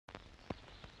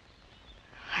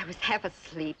I was half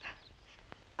asleep.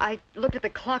 I looked at the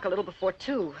clock a little before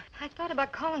 2. I thought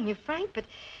about calling you, Frank, but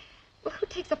well, who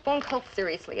takes a phone call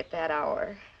seriously at that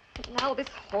hour? And now this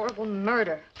horrible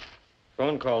murder.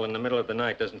 Phone call in the middle of the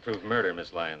night doesn't prove murder,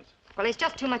 Miss Lyons. Well, it's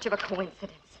just too much of a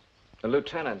coincidence.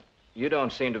 Lieutenant, you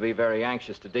don't seem to be very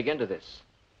anxious to dig into this.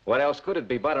 What else could it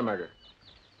be but a murder?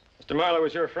 Mr. Marlowe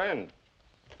was your friend.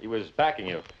 He was backing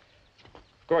you.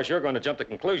 Of course, you're going to jump to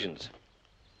conclusions.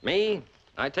 Me,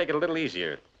 I take it a little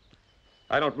easier.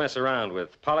 I don't mess around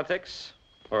with politics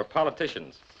or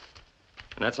politicians.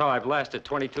 And that's how I've lasted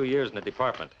 22 years in the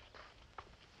department.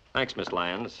 Thanks, Miss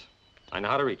Lyons. I know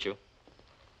how to reach you.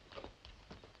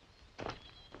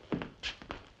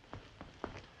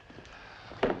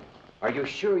 Are you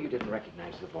sure you didn't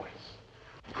recognize the voice?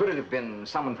 Could it have been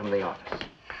someone from the office?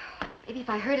 Maybe if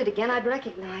I heard it again, I'd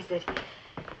recognize it.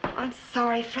 I'm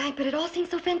sorry, Frank, but it all seems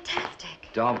so fantastic.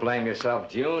 Don't blame yourself,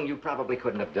 June. You probably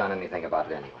couldn't have done anything about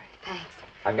it anyway. Thanks.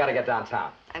 I've got to get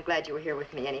downtown. I'm glad you were here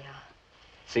with me anyhow.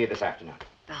 See you this afternoon.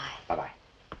 Bye. Bye-bye.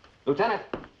 Lieutenant!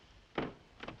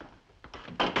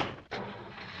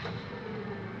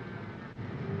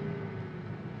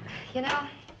 You know,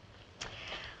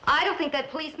 I don't think that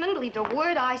policeman believed a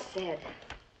word I said.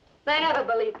 They never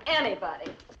believe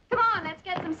anybody. Come on, let's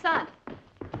get some sun.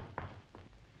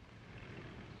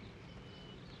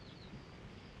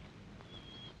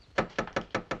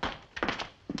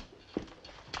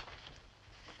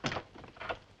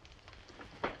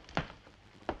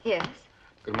 Yes?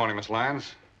 Good morning, Miss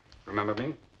Lyons. Remember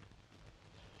me?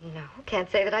 No, can't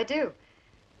say that I do.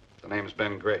 The name's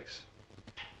Ben Grace.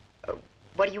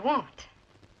 What do you want?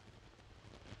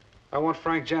 I want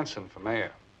Frank Jensen for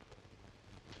mayor.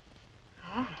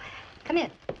 Oh, come in.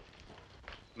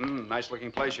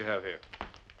 Nice-looking place you have here.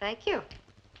 Thank you.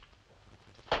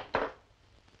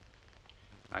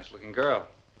 Nice-looking girl.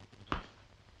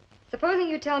 Supposing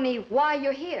you tell me why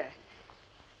you're here.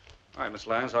 All right, Miss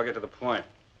Lyons, I'll get to the point.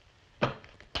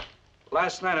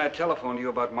 Last night I telephoned you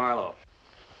about Marlowe.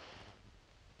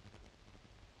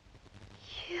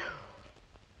 You?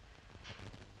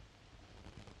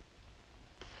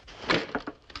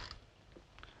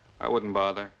 I wouldn't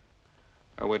bother.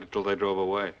 I waited till they drove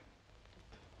away.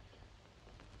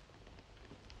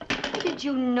 Did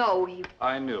you know he...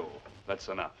 I knew. That's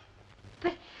enough.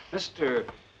 But... Mr.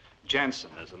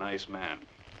 Jensen is a nice man.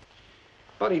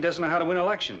 But he doesn't know how to win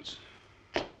elections.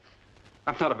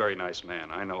 I'm not a very nice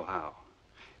man. I know how.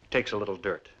 It takes a little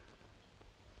dirt.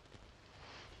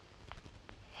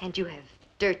 And you have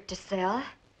dirt to sell?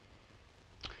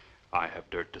 I have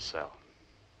dirt to sell.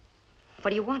 What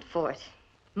do you want for it?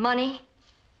 Money?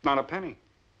 Not a penny.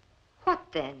 What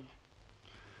then?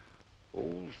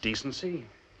 Oh, decency.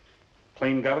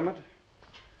 Clean government.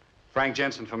 Frank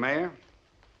Jensen for mayor.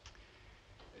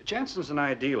 Jensen's an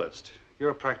idealist. You're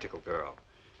a practical girl.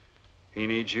 He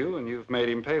needs you, and you've made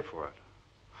him pay for it.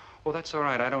 Oh, that's all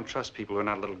right. I don't trust people who are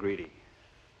not a little greedy.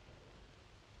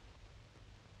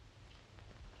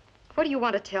 What do you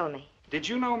want to tell me? Did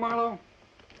you know Marlowe?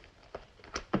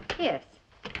 Yes.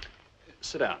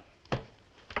 Sit down.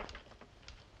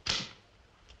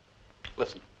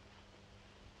 Listen.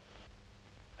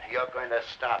 You're going to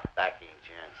stop backing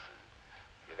Jensen.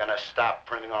 You're going to stop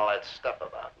printing all that stuff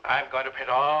about him. I'm going to print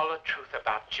all the truth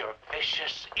about your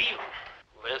vicious evil.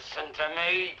 Listen to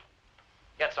me.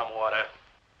 Get some water.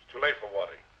 It's too late for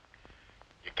water.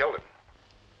 You killed him.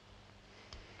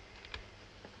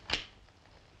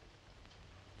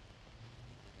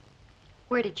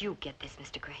 Where did you get this,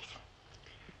 Mr. Grace?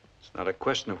 It's not a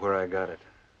question of where I got it.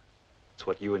 It's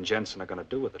what you and Jensen are going to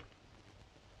do with it.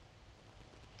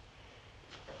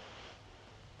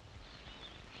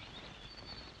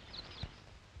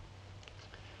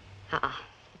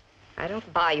 I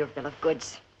don't buy your bill of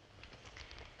goods.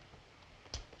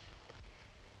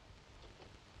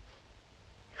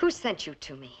 Who sent you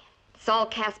to me? Saul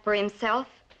Casper himself?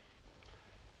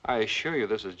 I assure you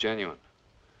this is genuine.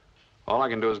 All I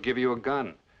can do is give you a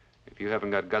gun. If you haven't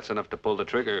got guts enough to pull the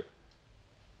trigger,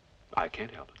 I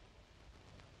can't help it.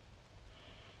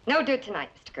 No dirt tonight,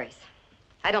 Mr. Grace.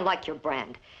 I don't like your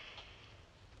brand.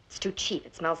 It's too cheap.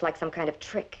 It smells like some kind of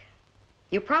trick.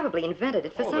 You probably invented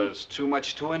it for some... There's too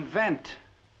much to invent.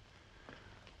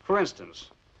 For instance,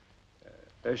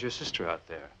 there's your sister out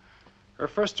there. Her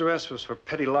first arrest was for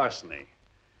petty larceny.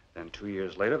 Then 2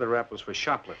 years later, the rap was for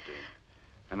shoplifting.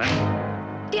 And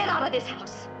then... Get out of this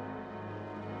house!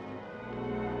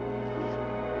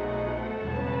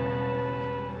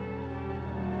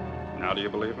 Now do you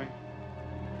believe me?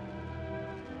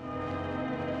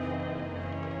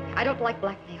 I don't like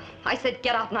blackmail. I said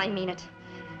get out, and I mean it.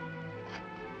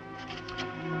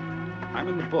 I'm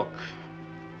in the book.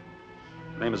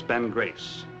 Name is Ben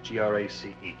Grace, Grace.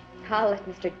 I'll let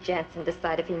Mr. Jansen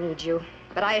decide if he needs you.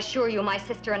 But I assure you, my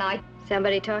sister and I...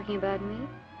 Somebody talking about me?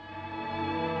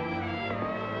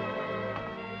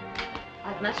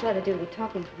 I'd much rather do the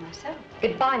talking for myself.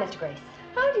 Goodbye, Mr. Grace.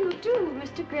 How do you do,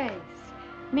 Mr. Grace?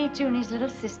 Meet Junie's little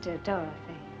sister, Dorothy.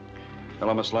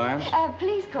 Hello, Miss Lyons.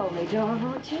 Please call me Dora,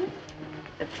 won't you?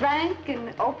 Frank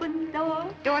and open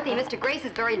door. Dorothy, Mr. Grace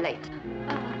is very late.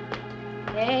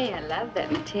 Hey, I love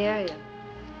that material.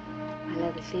 I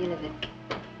love the feel of it.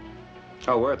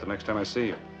 I'll wear it the next time I see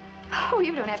you. Oh,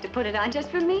 you don't have to put it on just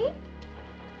for me.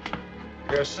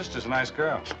 Your sister's a nice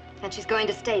girl. And she's going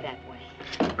to stay that way.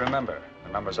 Remember,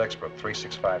 the number's Exbrook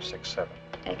 36567.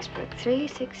 Exbrook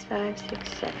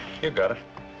 36567. You got it.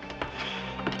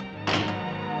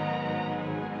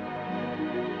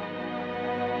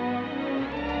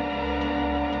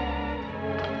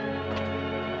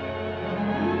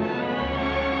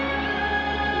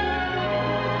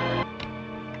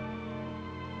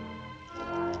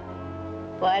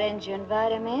 Why didn't you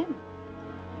invite him in?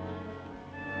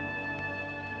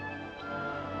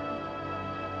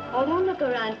 Oh, don't look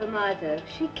around for Martha.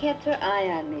 She kept her eye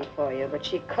on me for you, but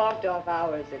she coughed off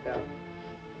hours ago.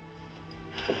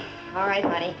 All right,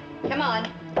 honey. Come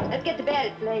on. Let's get to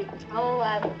bed. It's late. Oh,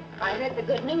 I heard the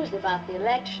good news about the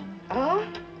election. Oh?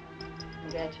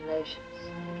 Congratulations.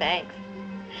 Thanks.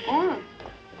 Oh,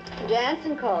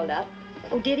 Jansen called up.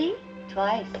 Oh, did he?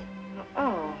 Twice.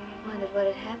 Oh. Wondered what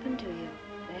had happened to you.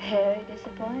 Very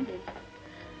disappointed.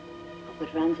 Hope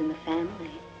it runs in the family.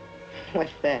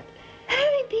 What's that?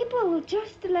 Having people who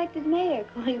just elected mayor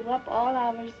call you up all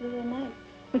hours of the night.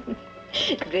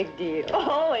 Big deal.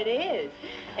 Oh, it is.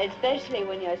 Especially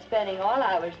when you're spending all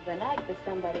hours of the night with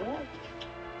somebody else.